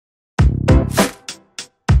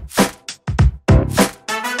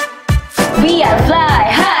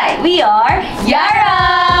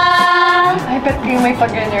yung may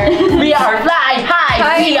pag-ganner. We are fly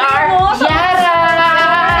high! We are YARA!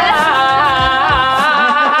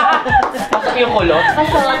 Pasok yung kulot.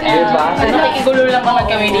 Diba? So nakikigulo lang naman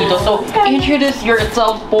kami dito. So, introduce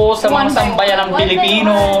yourself po sa mga sambayan ng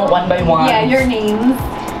Pilipino. One by one. Yeah, your names.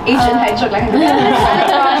 Asian hedgehog lang.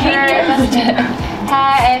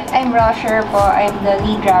 Hi, I'm Roxie po. I'm the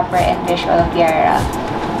lead rapper and visual of YARA.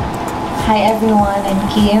 Hi everyone, I'm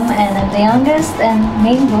Kim and I'm the youngest and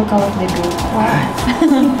main vocal of the group.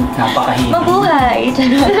 Napakahihig. Mabuhay!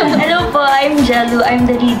 Hello po, I'm Jello. I'm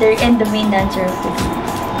the leader and the main dancer of the group.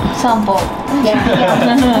 Sample. Yeah.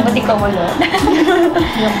 Ba't ikaw wala?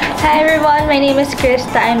 Hi everyone, my name is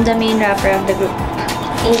Krista. I'm the main rapper of the group.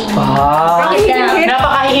 Napakahihigin.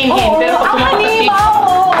 Pero pag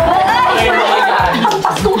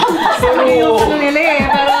tumakasik.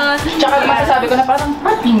 Tsaka masasabi ko na parang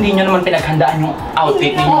hindi nyo naman pinaghandaan yung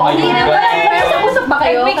outfit ninyo ngayon. Pero sa usap ba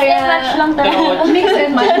kayo? Mix and match lang talaga. Mix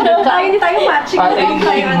and match. Tayo hindi tayo matching.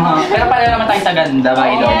 Pero pala naman tayo sa ganda,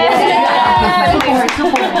 by the way.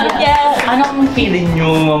 Anong feeling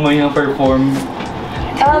nyo mamaya perform?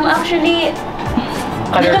 Actually,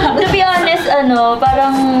 to be honest,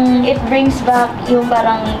 parang it brings back yung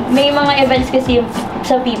parang may mga events kasi yung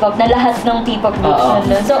sa P-pop na lahat ng P-pop groups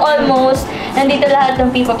nandun. So almost nandito lahat ng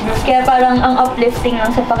P-pop groups kaya parang ang uplifting lang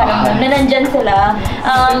sa pakiramdam na nandyan sila.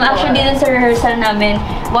 Actually dun sa rehearsal namin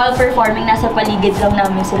while performing nasa paligid lang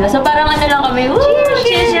namin sila. So parang lang kami,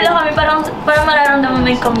 cheers lang kami, parang mararamdaman mo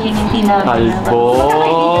yung community namin.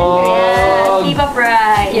 Talbog! P-pop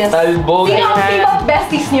right. Yes. Talbog! Sino ang P-pop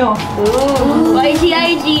besties nyo?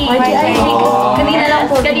 YG. Kanina lang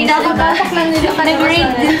po. Kanina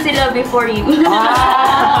nag-rate din sila before you.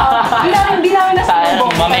 Hindi namin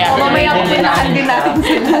nasalubong. Mamaya pupuntahan din natin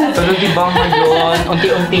sila. Pero diba ngayon,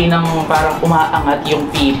 unti-unti nang parang umaangat yung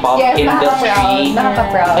P-pop industry.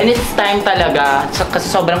 Nakaka-proud. And it's time talaga, kasi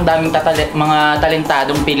sobrang daming mga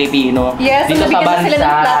talentadong Pilipino dito sa bansa. Sila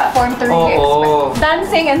ng platform to really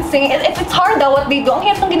dancing and singing. It's hard daw what they do. Ang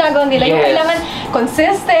hirap ng ginagawa nila. Yung kailangan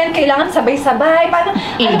consistent, kailangan sabay-sabay.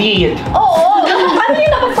 Indeed. Oo. Paano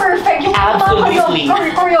yun napag-perfect? Yung Absolutely.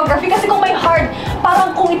 choreography. Kasi kung may hard,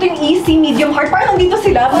 parang kung ito yung easy, medium, hard, parang nandito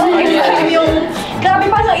sila. Parang yung, grabe,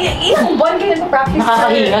 parang ilang buwan kayo nagpa-practice.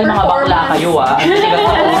 Nakakahingal, mga bakla kayo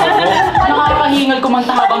Nakakahingal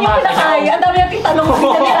kumanta habang nasa kayo. Ang dami natin tanong kung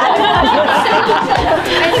hindi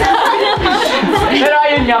Pero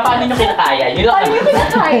ayun nga, paano nyo kinakaya? Paano nyo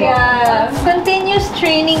kinakaya? Continuous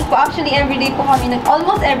training po. Actually, everyday po kami,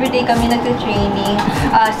 almost everyday kami nagta-training.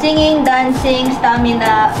 Singing, dancing,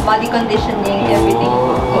 stamina, body conditioning, everything.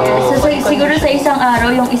 So, siguro sa isang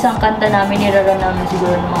araw, yung isang kanta namin, niraran namin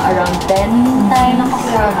siguro ng mga around 10 times.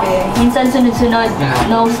 Grabe. Minsan sunod-sunod,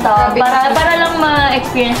 no stop. Para lang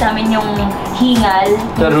ma-experience namin yung hingal,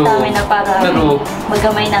 yung stamina para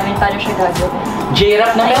magamay namin paano siya gagawin.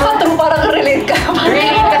 J-rap na Ikaw, true, parang relate ka.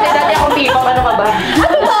 Relate kasi dati ako P-pop, ano ka ba?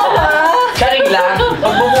 Ano ba? Charing lang,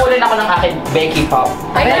 magbubulin ako ng aking Becky Pop.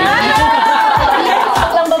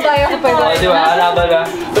 Lang babae ako pwede. Diba? Laban na.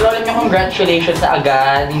 Pero alam nyo, congratulations sa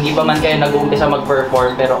agad. Hindi pa man kayo nag-uumpisa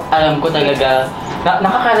mag-perform, pero alam ko talaga,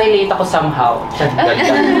 nakaka-relate ako somehow.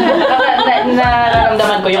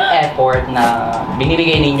 Nararamdaman ko yung effort na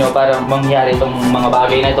binibigay ninyo para mangyari itong mga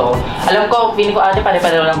bagay na ito. Alam ko, feeling ko ate,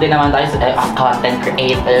 pare-pareho lang din naman tayo sa content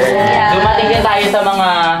creator. Dumating din tayo sa mga,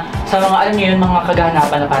 alam nyo yun, mga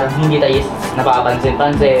kaganapan na parang hindi tayo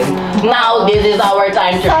napapansin-pansin. Now, this is our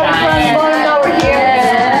time to shine. Now we're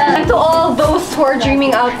here. And to all those who are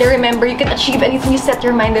dreaming out there, remember, you can achieve anything you set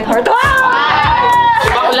your mind and heart.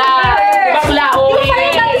 Bakla! Bakla!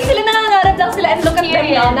 Sila nangangarap lang sila and look at them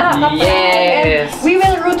now. Nakaka-proud. And we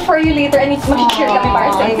will root for you later and makikir kami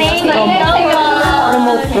para sa inyo. Thank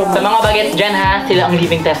you. Sa mga bagets dyan ha, sila ang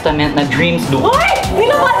living testament na dreams do. Uy!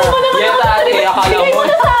 Binabasa mo naman Yes, ate, akala mo. Bigay mo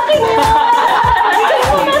na sa akin. Bigay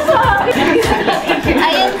mo na sa akin.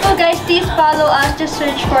 Ayan po guys, please follow us. Just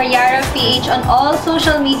search for YARA PH on all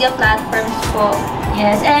social media platforms po.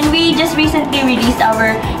 Yes, and we just recently released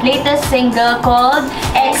our latest single called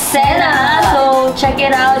Exena. So check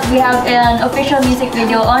it out. We have an official music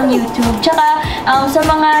video on YouTube. Tsaka sa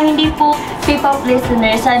mga hindi po P-pop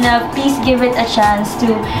listeners, sana please give it a chance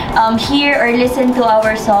to hear or listen to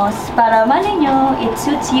our songs para malay nyo, it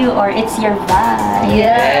suits you or it's your vibe.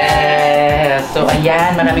 Yes! So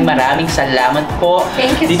ayan, maraming salamat po.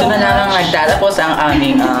 Thank you Dito so na lang nagtatapos ang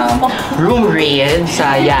aming room raid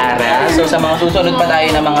sa YARA. So sa mga susunod pa tayo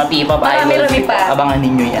ng mga P-pop idols, Marami pa. abangan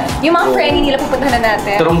ninyo yan. Yung mga friendly nila pupuntahan na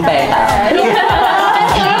natin. Trumpeta.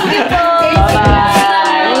 Thank you po. Bye-bye!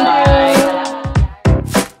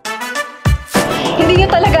 Hindi nyo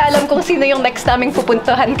talaga alam kung sino yung next naming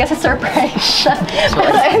pupuntahan kasi surprise siya.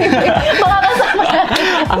 Pero anyway, makakasama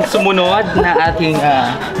natin. Ang sumunod na ating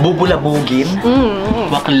bubulabugin.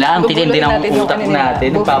 Baklang, titindi ng utak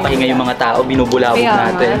natin. Nagpapahinga yung mga tao, binubulabog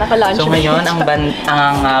natin. So ngayon, ang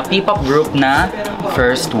P-pop group na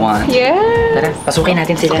First One. Yes! Tara, pasukin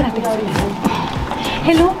natin sila.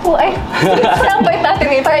 Hello po. Ay, soundbite natin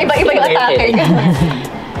eh. Para iba-iba yung atake.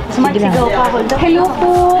 Sumagsigaw pa ako. Hello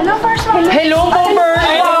po. Hello, First One. Hello po, First One!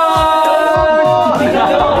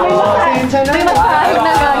 May masahe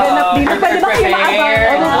na gaganap dito. Pwede ba kayo ma-abang?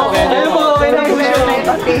 Hello po,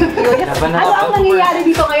 Ano ang nangyayari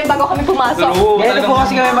dito ngayon bago kami pumasok? Ito po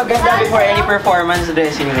kasi kami maganda before any performance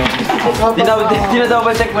dressing room.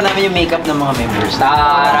 Dinadouble check po namin yung makeup ng mga members.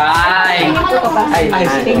 Taray!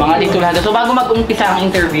 Mga titulado. So bago mag-umpisa ang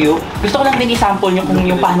interview, gusto ko lang din i-sample nyo kung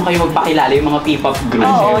yung paano kayo magpakilala yung mga P-pop group.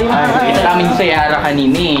 Oo, yung mga- Kita namin yung sa YARA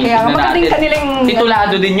kanina eh. Kaya Tignan magandang natin. kanilang...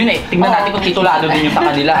 Titulado din yun eh. Tingnan natin kung titulado din yung sa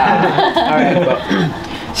kanila. Alright po.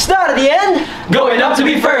 Start at the end! Going up to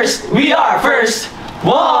be first, we are First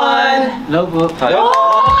One! Hello po. First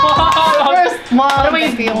One!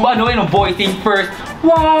 Ano ba yung voicing First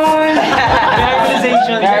One?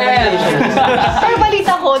 Verbalization. Pero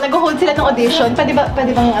balita ko, nag-hold sila ng audition. Pwede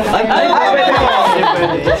bang ano?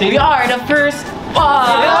 We are the First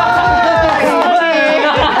One!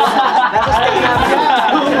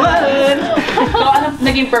 So ano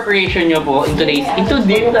naging preparation nyo po in today's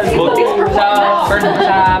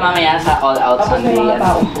sa mamaya sa All-Out Sunday?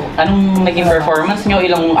 Anong naging performance nyo?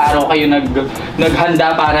 Ilang araw kayo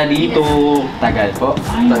naghanda para dito? Tagal po.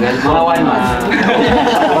 Tagal po. Mga 1 month.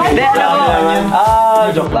 Hindi,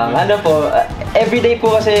 joke lang. Ano po, everyday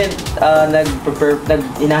po kasi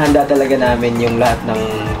inahanda talaga namin yung lahat ng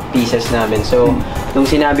pieces namin. So, nung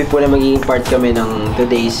sinabi po na magiging part kami ng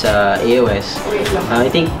today's AOS, I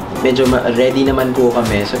think medyo ready naman po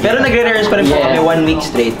kami. So, pero nagre-rehearse pa rin po kami 1 week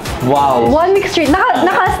straight. Wow! 1 week straight.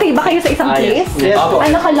 Naka-stay ba kayo sa isang place? Yes po.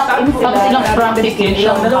 Ay, naka-lock-in sila. Ilang practice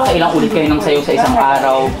yun? Ilang ulit kayo ng sayo sa isang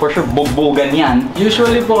araw? For sure, bugbugan yan.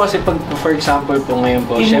 Usually po kasi pag for example po ngayon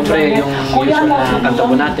po, syempre yung usual na kanta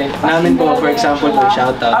po namin po for example po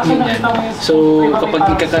shoutout, ganyan. So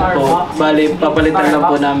kapag ikakat po, bali papalitan lang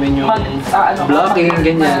po namin yung blocking,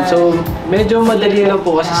 ganyan. So medyo madali lang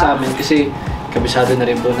po kasi sa amin kasi kabisado na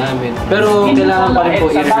rin po namin. Pero kailangan pa rin po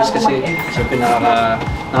i-rehearse kasi syempre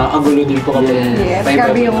nakakagulo din po kami. Yes,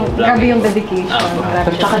 grabe yung dedication.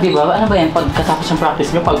 Pero tsaka diba, ano ba yan? Pagkatapos ng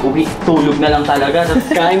practice nyo, pag-uwi, tulog na lang talaga.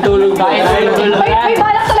 Kain tulog po. May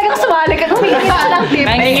balak talagang sumali ka. Humingi ka lang tip.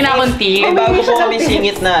 May akong tip. May bago po kami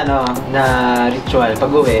singit na ritual.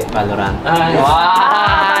 Pag-uwi, Valorant.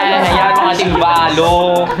 Wow! Ayan, mga ating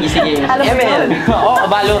balo. Sige. ML. Oo,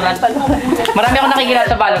 Valorant. Marami akong nakikilala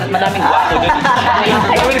sa Valorant. Madaming gwapo doon.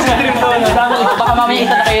 Baka mamaya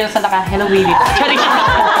isa na kayo sa Hello, Willie.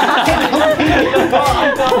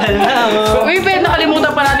 Uy, pero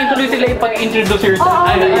nakalimutan pa natin tuloy sila ipag-introduce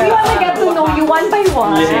yourself. We want to get to know you one by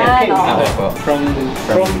one.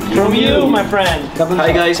 From you, my friend.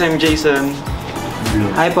 Hi guys, I'm Jason.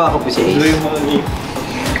 Hi po, ako po si Ace.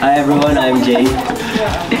 Hi everyone, I'm Jay.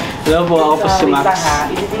 Hello po, ako po si Max.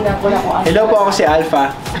 Hello po, ako si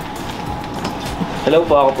Alpha. Hello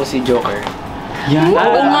po, ako po si Joker. Yan.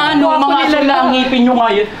 Oo nga, no, mga asala ang ngipin nyo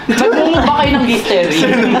ngayon. Nagmumog ba kayo ng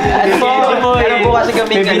Listerine? Meron po kasi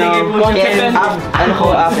kaming meron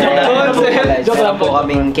po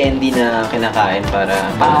kaming candy na kinakain para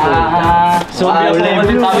So, sabi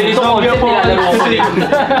nito concept, nilalaro ko din.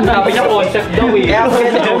 Sabi niya concept daw eh. kaya ako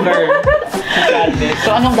kaya Joker. So,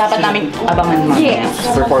 anong dapat namin abangan mga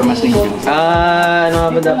performance ninyo? Ano nga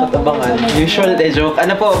ba dapat abangan? Usual joke.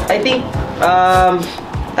 Ano po,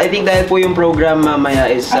 I think dahil po yung program mamaya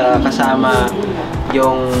is kasama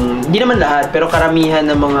yung, hindi naman lahat, pero karamihan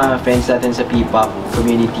ng mga friends natin sa P-pop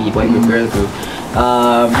community, boy group, girl group.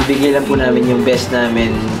 Bibigay lang po namin yung best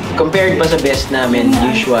namin, compared pa sa best namin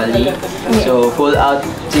usually. So, full out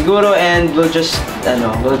siguro, and we'll just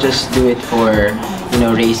do it for,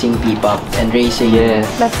 raising P-pop and raising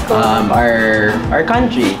our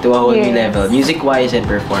country to a whole new level, music-wise and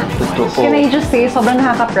performing-wise. Can I just say, sobrang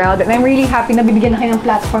nakaka-proud and I'm really happy na bibigyan na kayo ng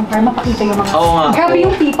platform para mapakita yung mga... Grabe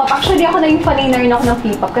yung P-pop. Actually, ako na yung fanay na rin ako ng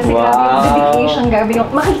P-pop kasi grabe yung dedication, grabe yung...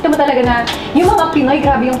 Makikita mo talaga na yung mga Pinoy,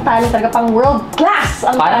 grabe yung talent talaga, pang world class!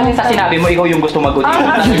 Parang sa sinabi mo, ikaw yung gusto mag-audition.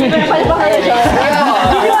 Pwede ba kayo siya?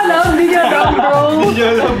 Hindi nyo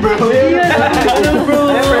alam, bro!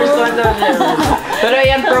 First one na Pero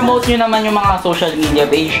ayan, promote nyo naman yung mga social media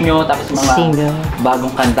page nyo, tapos mga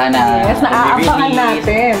bagong kanta na naaabangan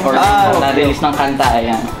natin. Or na-release ng kanta,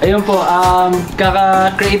 ayan. Ayun po,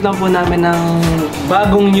 kaka-create lang po namin ng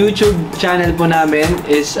bagong YouTube channel po namin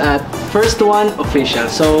is at First One Official.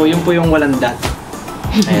 So, yun po yung walang dot.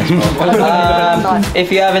 Yes po.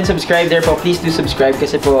 If you haven't subscribed there po, please do subscribe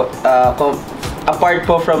kasi po, apart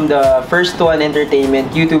po from the First One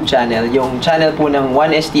Entertainment YouTube channel, yung channel po ng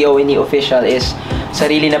 1STONE Official is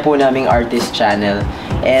sarili na po naming artist channel.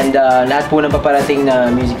 And lahat po ng paparating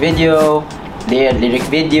na music video, lyric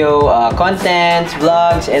video, contents,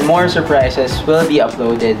 vlogs, and more surprises will be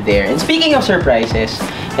uploaded there. And speaking of surprises,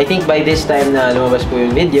 I think by this time na lumabas po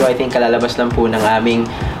yung video, I think kalalabas lang po ng aming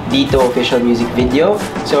Dito official music video.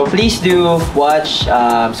 So please do watch,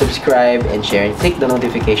 subscribe, and share. And click the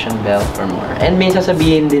notification bell for more. And may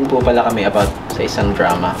sasabihin din po pala kami about sa isang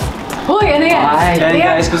drama. Uy, ano yan? Hey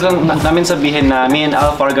guys, gusto lang namin sabihin na me and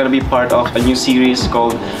Alpha are gonna be part of a new series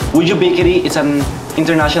called Would You Bakery. It's an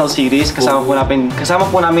international series. Kasama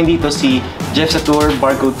po namin dito si Jeff Satur,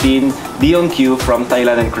 Barcode Teen, Dione Q from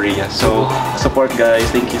Thailand and Korea. So support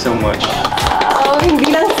guys, thank you so much.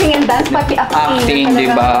 Hindi lang sing and dance, pati acting. Acting, di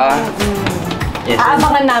ba? Yes.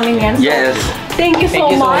 Aabangan namin yan. Yes. Thank you so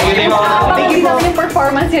much. Aabangan din namin yung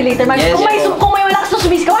performance yun later. Yes, kung may malakas na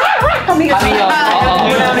sumiskaw, kami yun. Kami yun.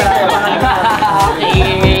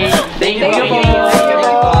 Thank you po.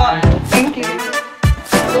 Thank you.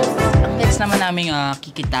 Next naman namin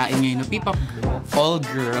kikitain ngayon, P-pop group. All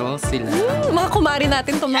girls sila. Mga kumari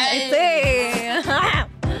natin itong mga ito eh.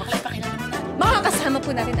 Makakasama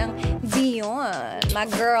po natin ang Dione. Mga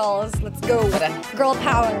girls, let's go. Girl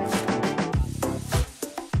power.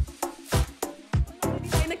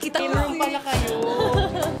 Ay, nakita ko pala kayo.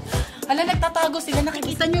 Hala, nagtatago sila.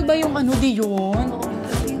 Nakikita nyo ba yung Dione?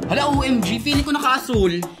 Hala, OMG. Feeling ko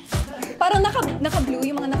naka-asul. Parang naka-blue,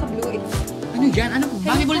 yung mga naka-blue. Ano yan? Ano po?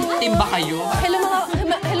 Volleyball team ba kayo?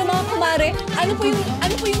 Hello mga kumare. Ano po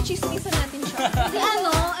yung chismisan natin siya? Si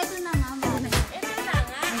ito na nga.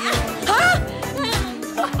 Ha?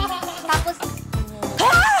 Tapos,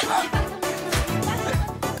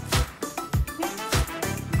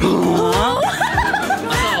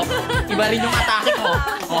 Iba rin yung atake ko.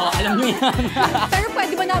 Alam niyo yan. Pero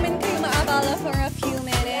pwede ba namin kayo maabala for a few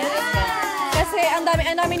minutes? Kasi ang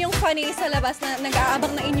dami yung funny sa labas na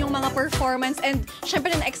nag-aabang na inyong mga performance and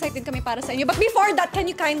syempre na-excited kami para sa inyo. But before that, can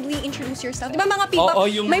you kindly introduce yourself? Di ba mga people,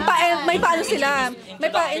 may paano sila?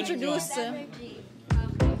 May pa-introduce.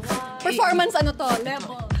 Performance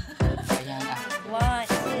level. 1,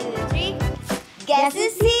 2, 3. Guess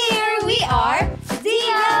who's here? We are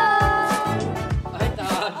Dione! Ay,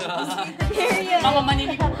 taga. Period. Mga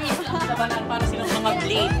maninipapit ang sabanan para silang mga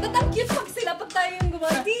blade. But ang cute pag sila, pag tayo yung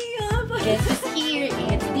gumawa, Dione! Guess who's here?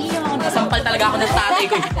 It's Dione! Nasampal talaga ako ng tatay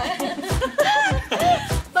ko.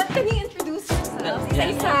 But can you introduce yourself?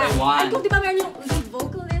 Isa-isa. Ay, kung di ba meron yung lead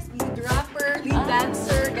vocalist, lead rapper, lead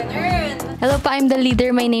dancer, ganun. Hello po, I'm the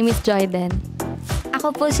leader. My name is Joyden. Ako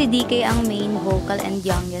po si DK, ang main vocal and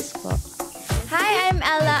youngest po. Hi, I'm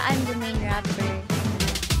Ella. I'm the main rapper.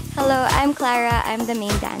 Hello, I'm Clara. I'm the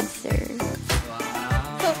main dancer.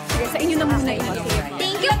 So, sige, sa inyo na muna ito.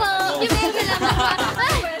 Thank you po! Thank you lang po.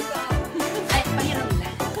 Ay, pahiram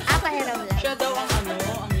lang. Pahiram lang. Siya daw ang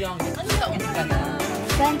youngest. Anong taon ka na?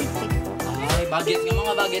 26. Ay, bagets nga.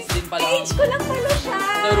 Mga bagets din pala. Age ko lang pala siya.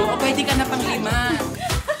 Pero, pwede ka na pang 5.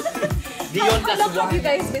 Dione How long have you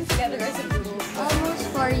guys been together as a group? Almost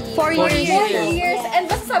 4 years. 4 years. And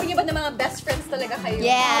basta sabi niyo ba na mga best friends talaga kayo?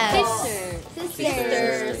 Yes.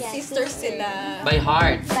 Sisters sila. By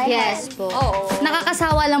heart. Yes po. Oo.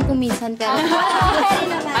 Nakakasawa lang po minsan, pero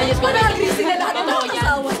Ayos ko. Marami sila lahat ng Totoo yan.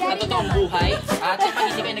 nakakasawa. Sa totoong buhay. At pag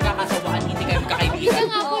hindi kayo nagkakasawaan, hindi kayo magkakaibigan. Kaya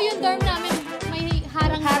nga po yung dorm namin, may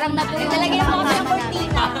harang na po yung Talaga yung mga kasama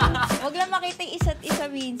cortina. Huwag lang makita yung isa't isa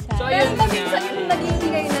minsan. So, Pero ayun minsan nga. yung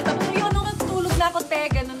nag-iingay na. Tapos yung natutulog na ako, te,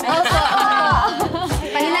 ganun na.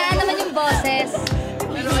 Pahinaan naman yung boses.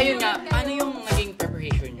 Pero ayun nga, paano yung naging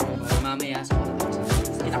preparation nyo? Mamaya sa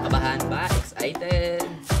kinakabahan ba? Excited?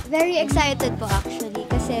 Very excited po actually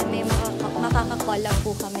kasi may makakakollab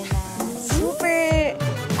po kami na super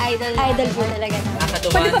idol po talaga na.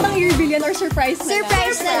 Nakakatuwa. Pwede pa bang i-reveal yan or surprise na lang?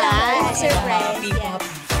 Surprise na lang. Surprise. P-pop.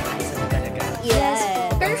 Ayos na talaga. Yes.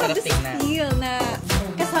 Pero Sarap just tingnan. feel na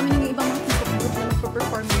kasama niyo yung ibang mga people group na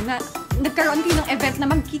magpo-perform yun na nagkaroon kayo ng event na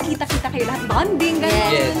magkikita-kita kayo lahat, bonding,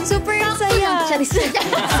 gano'n. Yes. Super saya.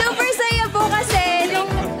 Super saya po kasi nung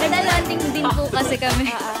nadalanting din po kasi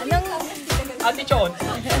kami. Ate Chon.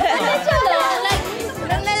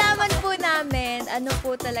 Nung nalaman po namin, ano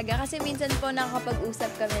po talaga. Kasi minsan po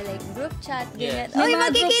nakakapag-usap kami like group chat, ganyan. May Uy,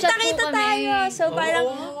 mga group chat magkikita-kita po kami. tayo. So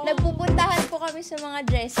parang nagpupuntahan po kami sa mga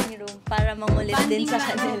dressing room para mangulit din sa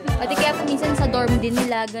kanila. O di kaya po minsan sa dorm din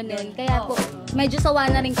nila, ganun. Kaya po, medyo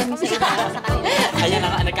sawa na rin kami sa kanila. Ayan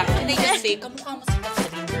na nga, nagkakakinig kasi, kamukha mo si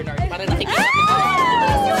Catherine Bernard. Para nakikita ko.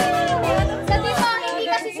 Sabi mo,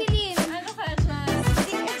 hindi kasi si Lynn. Ano ka siya?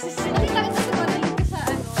 Nakita kita sa Guadalupe ka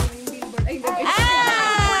sa yung billboard. Ay,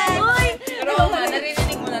 Uy! Pero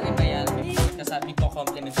naririnig mo na rin ba yan? Kasabi ko,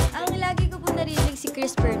 compliment ko. Ang lagi ko po narinig si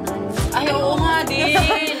Chris Bernal. Ay, oo nga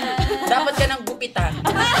din. Dapat ka nang gupitan.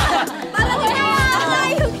 Parang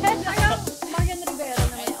layo ka na. Marian Rivera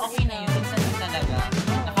naman. Ay, okay na yun. Minsan lang talaga.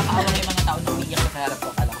 Nakakaawa yung mga tao na umiiyak sa harap ko.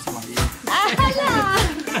 Kala ko sa mga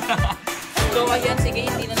So, ayan,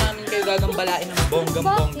 sige, hindi na namin kayo gagambalain ng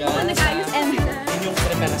bonggang-bongga. Yun yung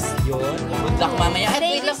preparasyon. Good luck mamaya. At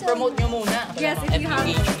wait lang, promote nyo muna. Yes, if you have.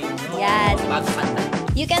 Yes. Bago kanta.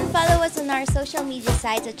 You can follow us on our social media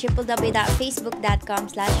sites at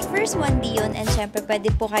www.facebook.com/first1dione and syempre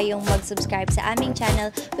pwede po kayong mag-subscribe sa aming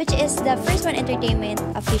channel which is the First One Entertainment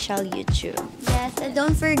official YouTube. Yes, and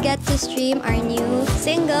don't forget to stream our new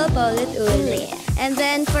single, Paulit Uli. And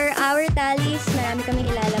then for our tallies, marami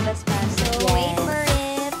kaming ilalabas pa. So wait for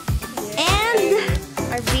it. And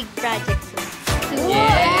our big project soon.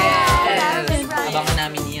 Yes! Abangan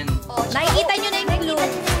namin yan. Nakikita nyo na yung clue.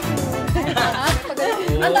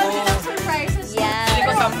 Ang dami ng surprises. Yeah. Hindi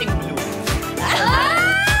ko something blue.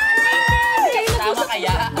 Tama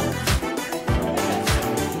kaya?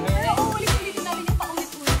 Pero ulit-ulitin namin yung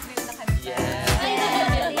paulit-ulit nila na kanta.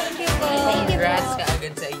 Thank you po. Congrats ka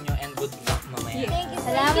agad sa inyo and good luck mamaya.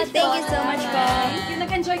 Salamat. Thank you so much po.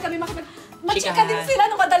 Nag-enjoy kami Machika din sila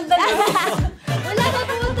nung madaldal. Wala pa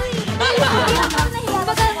po ito eh.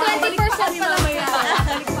 Baka 20% pa lang.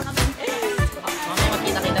 Mamaya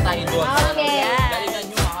magkita-kita tayo doon. Okay. Galingan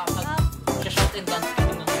nyo makakag-shout and dance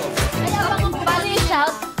kami ng sobrang. Paano yung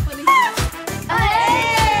shout?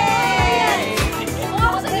 Oo,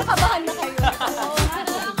 ako sa inyo, kabahan na kayo.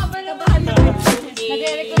 Kabahan na kayo.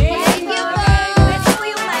 Thank you po. Pwede po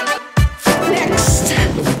yung mic. Next!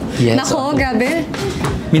 Yes. Nako, grabe.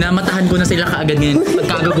 Minamatahan ko na sila kaagad ngayon.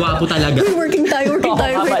 Pagkagagawa po talaga. Working tayo.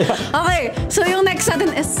 Okay, so yung next natin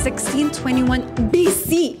is 1621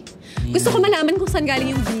 BC. Gusto ko malaman kung saan galing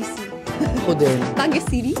yung BC. Ako din. Baguio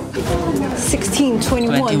City?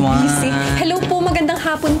 1621 BC. Hello po, magandang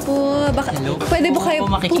hapon po. Hello po. Pwede po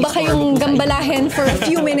ba kayong gambalahin for a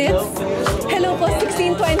few minutes? Hello po,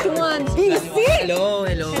 1621 BC! Hello.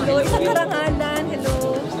 Hello, isang karangalan.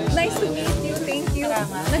 Hello. Nice to meet you. Thank you.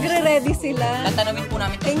 Nagre-ready sila. Tatanungin po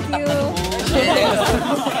namin. Thank you.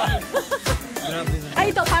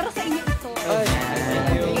 Ay, ito, para sa inyo ito.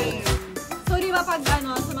 Okay. So, di ba pag sa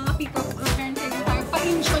mga pick-up return kayo, parang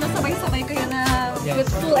pa-intro na sabay-sabay kayo na with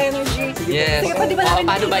full energy. Yes. Sige, pwede ba namin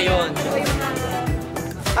Paano ba yun?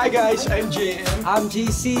 Hi guys, I'm JM. I'm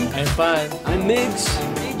GC. I'm Pan. I'm Migs.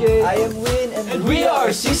 I'm DJ. I am Win. And we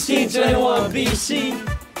are 1621 BC.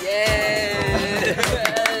 Yeah!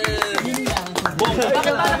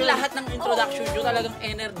 Bakit parang lahat ng introduction nyo talagang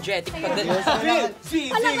energetic pagdating?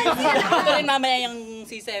 Ito rin mamaya yung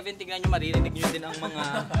C7, tignan nyo, maririnig nyo din ang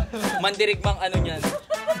mga mandirigmang ano nyan.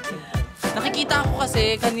 Nakikita ko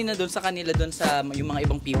kasi kanina doon sa kanila doon sa yung mga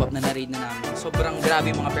ibang P-pop na na-raid na namin. Sobrang grabe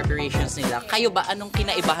yung mga preparations nila. Kayo ba, anong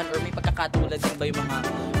kinaibahan or may pagkakatulad din ba yung mga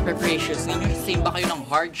preparations ninyo? Same ba kayo ng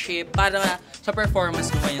hardship para sa performance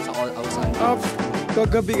nyo ngayon sa All-Out Sundays?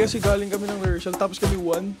 Kagabi kasi galing kami ng rehearsal, tapos kami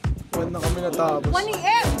 1 na kami natapos. 1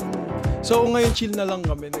 AM! So ngayon chill na lang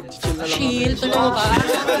kami, nag-chill na lang Chill? kami. Totoo ba?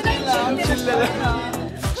 Chill na lang.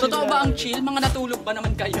 Totoo ba ang chill? Mga natulog ba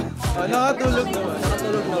naman kayo? Nakatulog naman.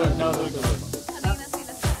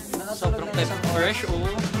 Sobrang fresh, oh.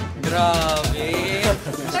 Grabe.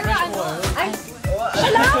 Pero ay,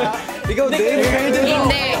 Ikaw din?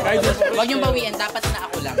 Hindi. Huwag niyong bawiin. Dapat na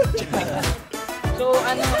ako lang. So,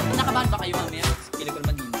 nakabahan ba kayo mamaya? Piling ko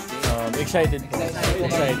naman hindi. Excited.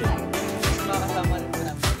 Makakasama rin po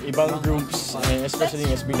namin. Ibang groups, especially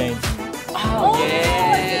yung SB19. Oh,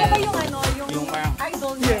 yes! sila ba yung Yung parang,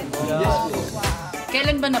 idol niya?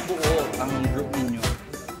 kailan ba nabuo ang group ninyo?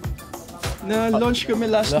 Na-launch kami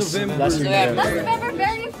last November. Last November,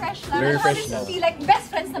 very fresh lang. Very I fresh wanted to lang. see, like, best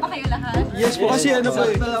friends na ba kayo lahat? Yes po, kasi ano pa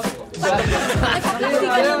eh.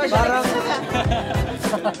 Parang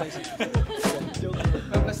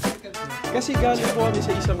Kasi galing po kami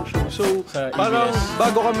sa isang show. So, parang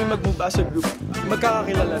bago kami mag-move as a group,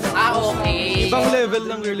 magkakakilala na. Okay. Ibang level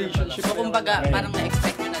ng relationship. So, kumbaga, parang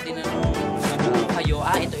na-expect nyo na din na nabuo kayo.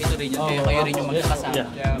 Ito rin yun. Kayo rin yung magkakasama.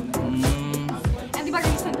 And di ba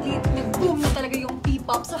recently, nag-boom na talaga yung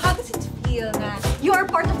P-pop. So how does it feel feel na you are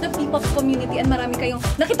part of the P-pop community and marami kayong,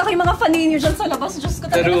 nakita ko yung mga fan ninyo dyan sa labas, Diyos ko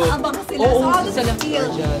talaga nakaabang sila. So how does it feel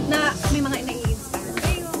na may mga nai-inspire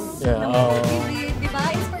kayo? Diba?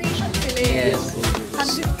 Inspiration sila. Yes. How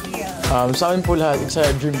does it feel? Sa akin po lahat, it's a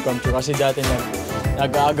dream come true. Kasi dati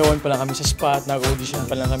nag-aagawan pa lang kami sa spot, nag-audition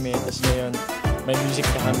pa lang kami. Tapos ngayon, may music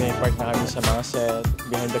na kami, part na kami sa mga set,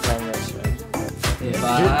 behind the cameras.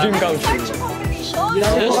 Dream come true.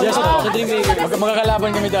 Yes, sa Dreammaker.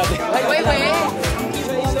 Magkakalaban kami dati. Wait.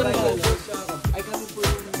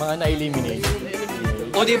 Mga na-eliminate.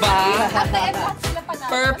 O diba?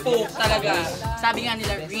 Purple talaga. Sabi nga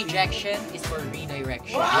nila, rejection is for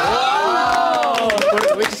redirection.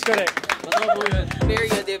 Which is correct.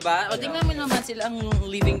 Period, diba? O tingnan mo naman sila ang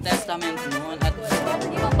living testament noon. At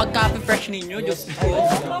pagka-fresh ninyo, Diyos ko.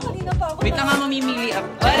 Wait na nga mamimili ako.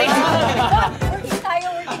 Working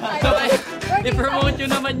tayo. I-promote nyo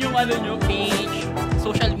naman yung ano nyo, page,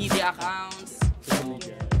 social media accounts.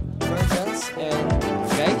 Guardians and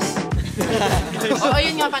guys.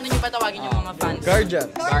 Ayun nga, paano nyo patawagin yung mga fans?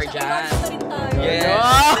 Guardians. Yes.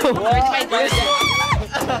 Wow!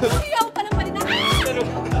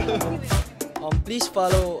 Please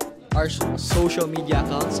follow our social media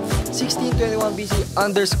accounts 1621BC_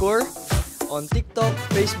 on TikTok,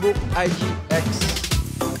 Facebook, IG, X.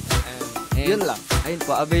 And yun lang. Ayun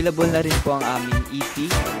po, available na rin po ang aming EP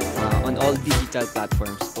on all digital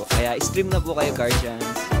platforms po. Kaya stream na po kayo, Guardians.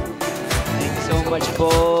 Thank you so much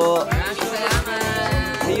po. Maraming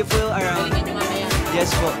salamat. See you po around. Galingan nyo mamaya.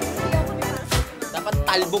 Yes po. Dapat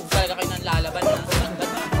talbog talaga kayo ng lalaban ha.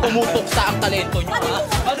 Pumutok sa ang talento nyo ha.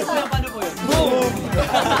 Paano po yun? Boom!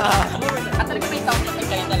 At talaga may sound effect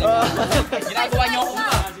kayo talaga. Ginagawa nyo akong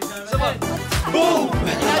boom!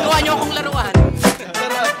 Ginagawa nyo akong laruan.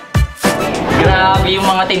 Grabe yung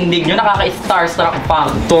mga tindig nyo, nakaka-starstruck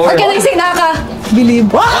factor. Or can I say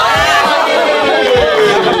Bilib?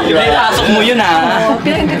 Pinapasok mo yun ha.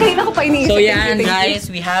 Kanina ko pa iniisip. So yan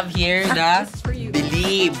guys, we have here the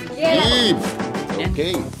Bilib. Bilib!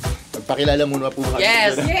 Okay. Magpakilala muna po kami.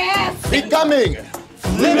 Yes! Yes! Becoming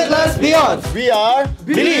Limitless Beyond! We are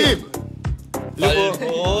Bilib! Go!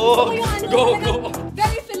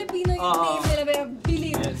 Very Filipino yung name nila, pero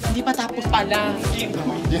Bilib. Hindi pa tapos pala.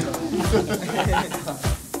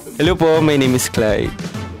 Hello po, my name is Clyde.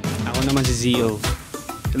 Ako naman si Zio.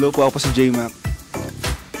 Hello po, ako po si J-Mac.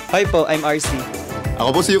 Hi po, I'm RC.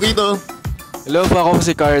 Ako po si Yukito. Hello po, ako po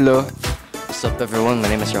si Carlo. What's up everyone,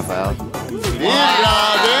 my name is Rafael.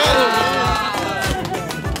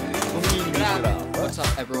 What's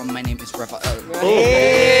up everyone, my name is Rafael. Pero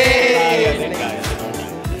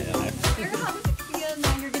how does it feel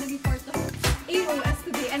na you're gonna be part of AOS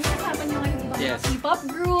today? And kasama nyo ngayon ibang K-pop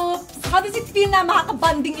groups. How does it feel na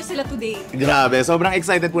makakabanding nyo sila today? Grabe, sobrang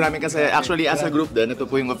excited po namin kasi actually as a group din, ito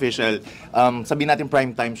po yung official, sabihin natin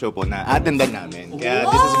primetime show po na attendan namin. Kaya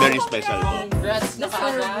this is very special po. Congrats na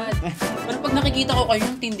kaagad. Pero pag nakikita ko kayo,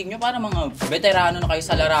 yung tindig nyo, parang mga veterano na kayo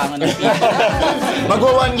sa larangan ng people.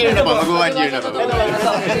 Magwa 1 year na po,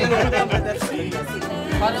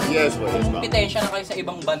 Parang kumpetensya na kayo sa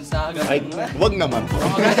ibang bansa. Ay, wag naman po.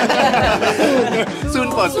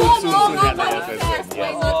 Soon po, soon na tayo.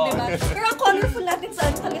 Pero ang colorful natin sa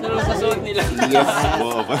suot nila. Yes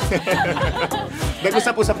po.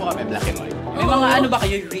 Nag-usap-usap po kami, black and white. May mga ano ba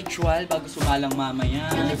kayo, ritual bago sumalang mamaya?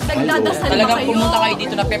 Nagdadasal ba talagang kayo? pumunta kayo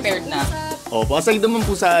dito na prepared na? Opo, aside naman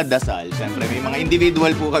po sa dasal, syempre may mga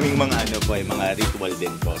individual po kaming mga ano po, mga ritual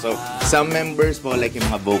din po. So, some members po, like yung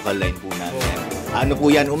mga vocal line po namin. Ano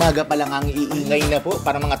po yan, umaga pa lang ang iingay na po,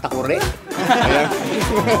 para mga takure. Ayan.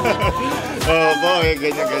 Opo,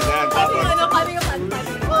 ganyan-ganyan. Tapos, Paano yung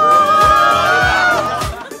pan-pan?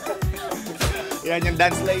 yan, yung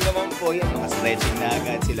dance line naman po, yan, mga stretching na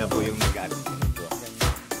agad, sila po yung nag-ano po.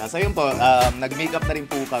 Tapos ayun po, nag-makeup na rin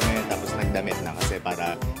po kami, tapos nagdamit na kasi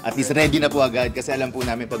para at least ready na po agad kasi alam po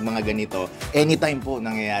namin pag mga ganito, anytime po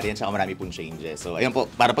nangyayari yan, saka marami pong changes. So ayun po,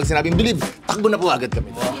 para pag sinabing Bilib, takbo na po agad kami.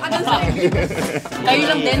 Kayo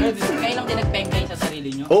lang din nagpengkay sa sarili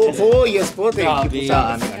nyo? Opo, yes po, thank you po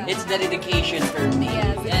sa amin. It's the dedication for me.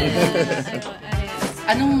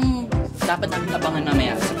 Anong dapat namin abangan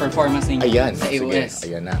mamaya sa performance ninyo sa AOS?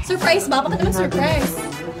 Ayan na. Surprise ba? Bakit naman surprise?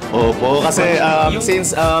 Opo, kasi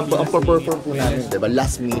since ang perform po namin, diba,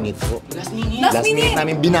 last minute po. Last minute? Last minute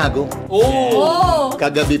namin binago. Oh!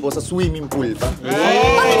 Kagabi po sa swimming pool pa.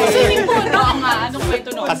 Bakit sa swimming pool? Oo nga, anong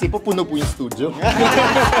kwento nun? Kasi po puno po yung studio.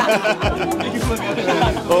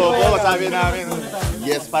 Opo, sabi namin,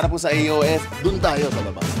 yes, para po sa AOS, dun tayo sa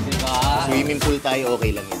labas. Diba? Swimming pool tayo,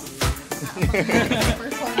 okay lang yan.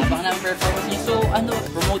 Abangan namin performance niyo. So,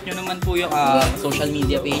 promote nyo naman po yung social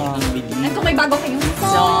media page ng Bilib. At kung may bago kayong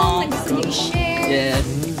song, gusto nyo i-share.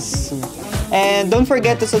 Yes. And don't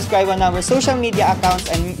forget to subscribe on our social media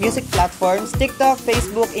accounts and music platforms, TikTok,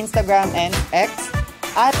 Facebook, Instagram, and X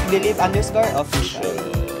at Bilib_official.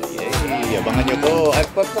 Yay! Abangan nyo po. At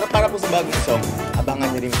para po sa bagong song,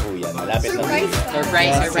 abangan nyo rin po yan. Malapit na.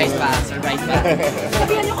 Surprise pa.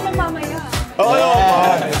 Sabihan nyo kami mamaya. Oo!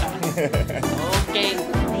 Okay.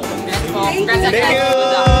 Thank you!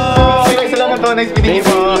 Okay, salamat po. Nice meeting you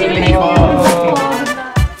po.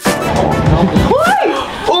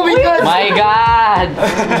 Oh my God!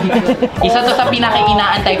 Isa to sa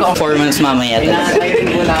pinaka-inaantay ko ang performance mamaya.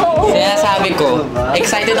 Sinasabi ko,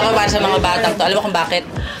 excited ako para sa mga batang to. Alam mo kung bakit?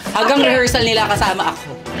 Hanggang rehearsal nila kasama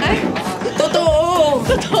ako. Totoo!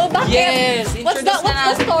 Bakit? Yes! What's the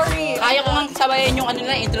story? Kaya ko nga sabayan yung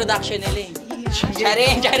introduction nila eh.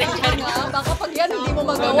 Charing. Baka pag yan, hindi mo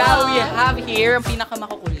magawa. So now we have here ang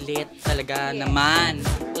pinakamakukulit talaga naman.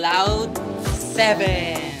 Cloud 7.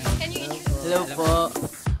 Hello po.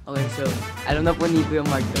 Okay, so, alam na po ni Kuya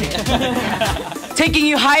Mark. Taking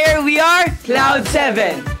you higher, we are Cloud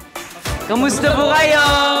 7. Kamusta po kayo?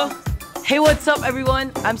 Hey, what's up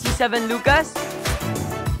everyone? I'm C7 Lucas.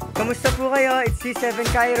 Kamusta po kayo? It's C7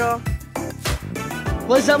 Cairo.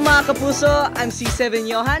 What's up mga kapuso? I'm C7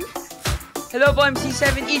 Johan. Hello po, I'm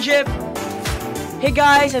C7 Egypt. Hey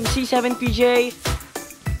guys, I'm C7 PJ.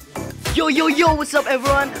 Yo, what's up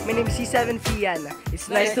everyone? My name is C7 Fian.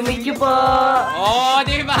 It's nice to meet you po. Oh,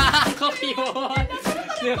 di ba? Ako cute.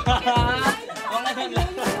 Di ba?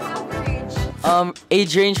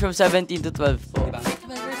 Age range from 17 to 12 po. Diba?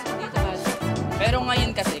 Pero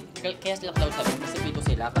ngayon kasi, kaya sila Cloud 7 kasi pito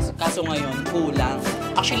sila. Kaso ngayon, kulang.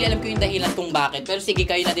 Actually, alam ko yung dahilan kung bakit. Pero sige,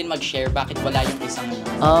 kayo na din mag-share bakit wala yung isang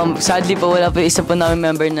Sadly po, wala po yung isa po namin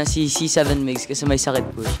member na si C7 Mix kasi may sakit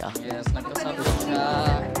po siya. Yes, nagkasakit siya.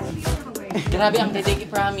 Grabe ang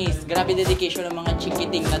grabe dedication ng mga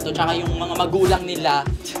chikiting na to, tsaka yung mga magulang nila.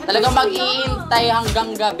 Talagang mag-iintay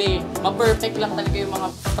hanggang gabi. Ma-perfect lang talaga yung mga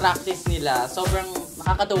practice nila. Sobrang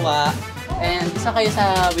nakakatuwa. And isa kayo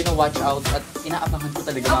sa watch out at inaabangan ko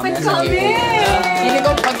talaga mamaya sa iyo. Feeling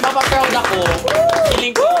ko, pagpapaproud ako,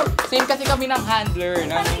 feeling ko, same kasi kami ng handler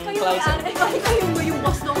ng Cloud 7. Kayo mo yung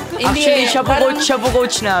boss nung Actually, siya po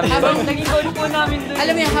coach namin. Habang naging coach po namin doon.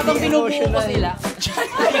 Alam mo yan, habang binubuo ko sila.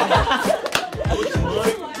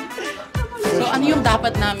 So ano yung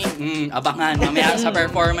dapat namin abangan mamaya sa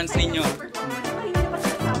performance ninyo?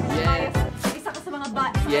 Yes. Isa ka sa mga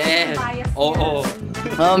yes. Oo.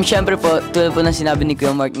 Syempre po, tulad po na sinabi ni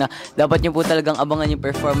Kuya Mark na dapat niyo po talagang abangan yung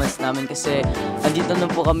performance namin kasi andito na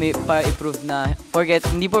po kami para i-prove na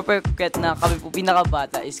hindi po forget na kami po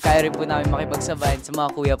pinakabata is kaya rin po namin makipagsabayan sa mga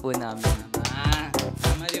kuya po namin.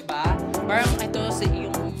 Tama diba? Parang ito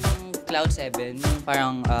yung Cloud 7, yung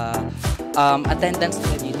parang attendance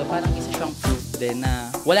nila dito, parang isa siyang proof din na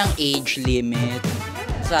walang age limit.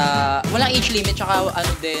 Walang age limit, tsaka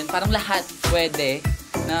parang lahat pwede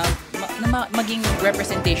na maging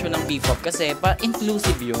representation ng P-pop kasi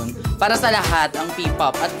inclusive yun. Para sa lahat ang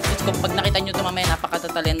P-pop. At pag nakita nyo ito mamaya,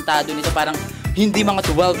 napakatalentado nito. Parang hindi mga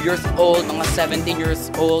 12 years old, mga 17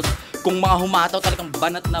 years old. Kung mga humataw talagang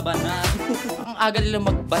banat na banat. Ang aga nila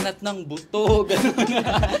magbanat ng buto. Gano'n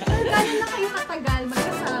na kayo katagal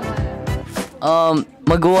magkasama?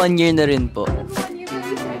 Mag 1 year na rin po.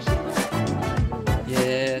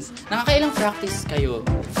 Yes. Nakakailang practice kayo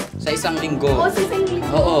sa isang linggo? Sa isang linggo.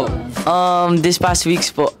 Oo. This past weeks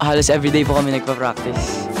po, halos everyday po kami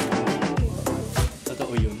nagpa-practice.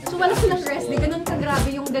 Totoo yun. So wala silang rest day, ganun kagrabe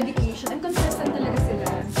yung dedication and consistent talaga sila.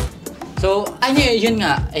 So, yun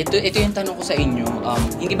nga, ito yung tanong ko sa inyo.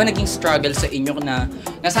 Hindi ba naging struggle sa inyo na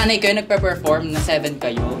nasanay kayo nagpe-perform na 7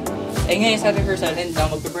 kayo? Ngayon sa rehearsal and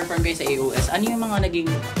magpe-perform kayo sa AOS, ano yung mga naging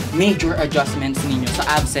major adjustments ninyo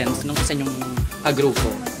sa absence ng isa nyong grupo?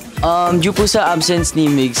 Due po sa absence ni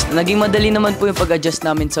Migs, naging madali naman po yung pag-adjust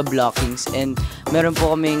namin sa blockings and meron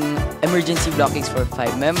po kaming emergency blockings for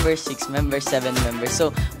 5 members, 6 members, 7 members.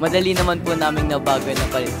 So, madali naman po namin nabago na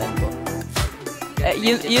palitan po.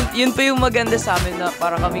 Yun po yung maganda sa amin na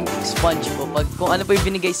para kaming sponge po. Kung ano po yung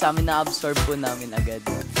binigay sa amin, na-absorb po namin agad.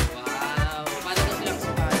 Wow! Para na silang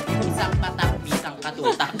sponge. Isang patak, isang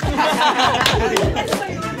katutak.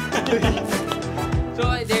 So,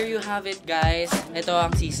 there you have it guys. Ito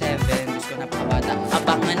ang C7. Gusto ko napakabata.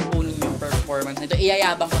 Abangan po ninyo performance nito.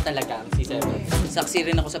 Iyayabang ko talaga ang C7.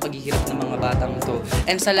 saksi rin ako sa paghihirap ng mga batang to.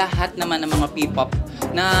 And sa lahat naman ng mga P-pop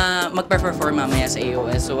na magpe-perform mamaya sa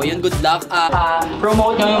AOS. So ayun, good luck.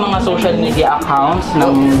 Promote nyo yung mga social media accounts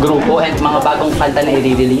ng grupo and mga bagong kanta na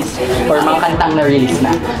i-release or mga kantang na-release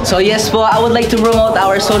na. So yes po, I would like to promote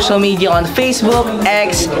our social media on Facebook,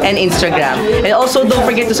 X, and Instagram. And also don't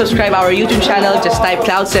forget to subscribe our YouTube channel, just type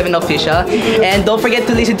Cloud7 Official. And don't forget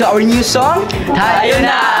to listen to our new song, Tayo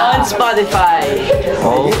Na, on Spotify.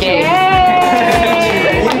 Okay.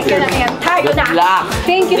 Good luck.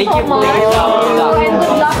 Thank you so much. And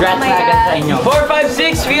good luck Congrats sa inyo. 4,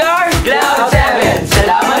 5, 6, we are Cloud7.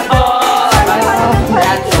 Salamat